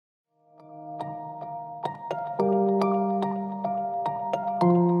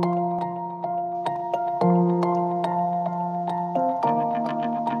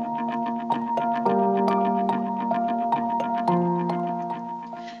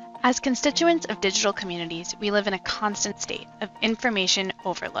As constituents of digital communities, we live in a constant state of information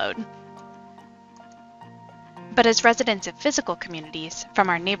overload. But as residents of physical communities, from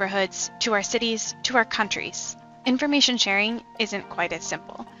our neighborhoods to our cities to our countries, information sharing isn't quite as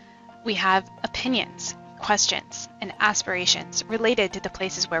simple. We have opinions, questions, and aspirations related to the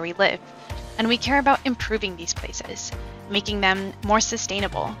places where we live, and we care about improving these places, making them more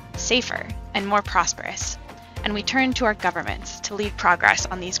sustainable, safer, and more prosperous. And we turn to our governments to lead progress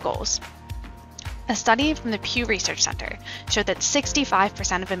on these goals. A study from the Pew Research Center showed that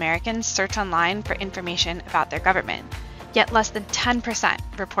 65% of Americans search online for information about their government, yet less than 10%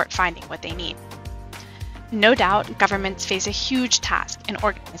 report finding what they need. No doubt, governments face a huge task in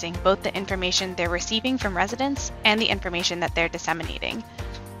organizing both the information they're receiving from residents and the information that they're disseminating.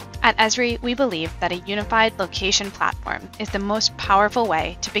 At Esri, we believe that a unified location platform is the most powerful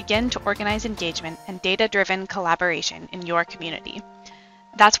way to begin to organize engagement and data-driven collaboration in your community.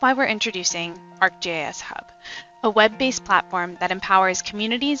 That's why we're introducing ArcGIS Hub, a web-based platform that empowers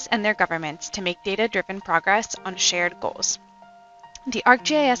communities and their governments to make data-driven progress on shared goals. The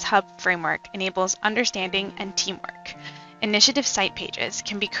ArcGIS Hub Framework enables understanding and teamwork. Initiative site pages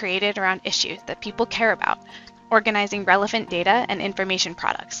can be created around issues that people care about, organizing relevant data and information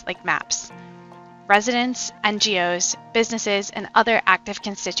products like maps. Residents, NGOs, businesses, and other active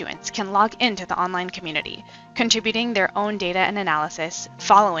constituents can log into the online community, contributing their own data and analysis,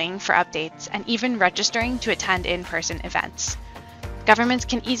 following for updates, and even registering to attend in-person events. Governments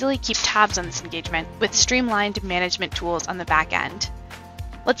can easily keep tabs on this engagement with streamlined management tools on the back end.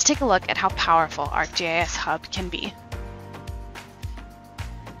 Let's take a look at how powerful ArcGIS Hub can be.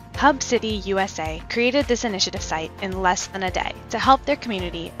 Hub City USA created this initiative site in less than a day to help their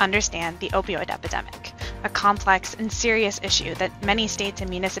community understand the opioid epidemic, a complex and serious issue that many states and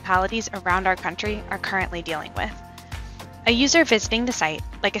municipalities around our country are currently dealing with. A user visiting the site,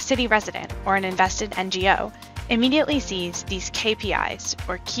 like a city resident or an invested NGO, immediately sees these KPIs,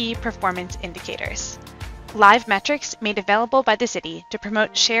 or key performance indicators, live metrics made available by the city to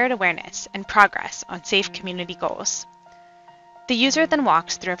promote shared awareness and progress on safe community goals. The user then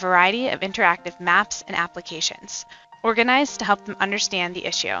walks through a variety of interactive maps and applications, organized to help them understand the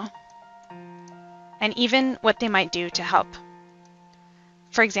issue, and even what they might do to help.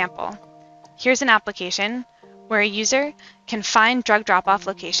 For example, here's an application where a user can find drug drop-off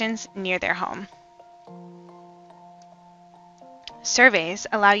locations near their home. Surveys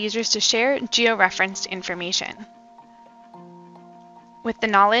allow users to share geo-referenced information, with the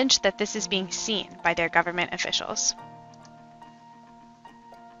knowledge that this is being seen by their government officials.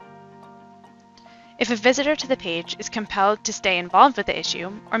 If a visitor to the page is compelled to stay involved with the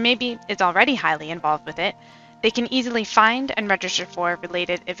issue, or maybe is already highly involved with it, they can easily find and register for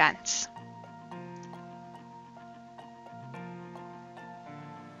related events.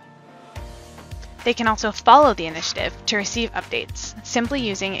 They can also follow the initiative to receive updates, simply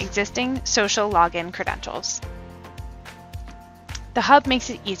using existing social login credentials. The Hub makes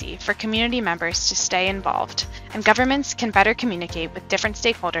it easy for community members to stay involved, and governments can better communicate with different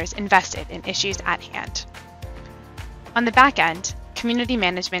stakeholders invested in issues at hand. On the back end, community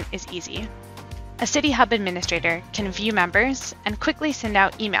management is easy. A City Hub administrator can view members and quickly send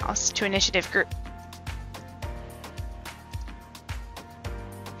out emails to initiative groups.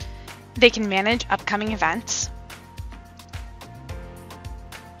 They can manage upcoming events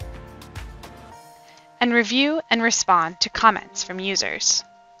and review and respond to comments from users.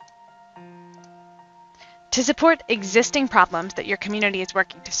 To support existing problems that your community is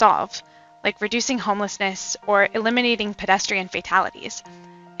working to solve, like reducing homelessness or eliminating pedestrian fatalities,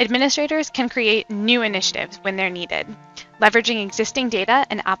 administrators can create new initiatives when they're needed, leveraging existing data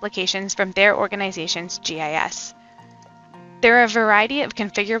and applications from their organization's GIS. There are a variety of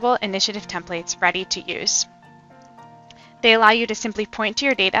configurable initiative templates ready to use. They allow you to simply point to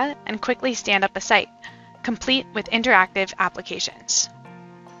your data and quickly stand up a site, complete with interactive applications.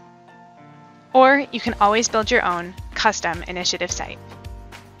 Or you can always build your own custom initiative site.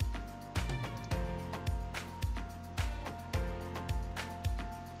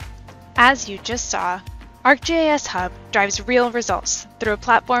 As you just saw, ArcGIS Hub drives real results through a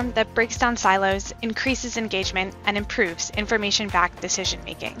platform that breaks down silos, increases engagement, and improves information-backed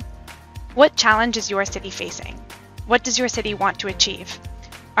decision-making. What challenge is your city facing? What does your city want to achieve?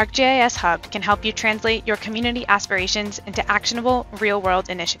 ArcGIS Hub can help you translate your community aspirations into actionable, real-world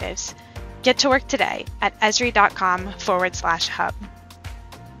initiatives. Get to work today at esri.com/hub.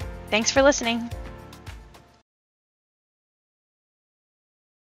 Thanks for listening.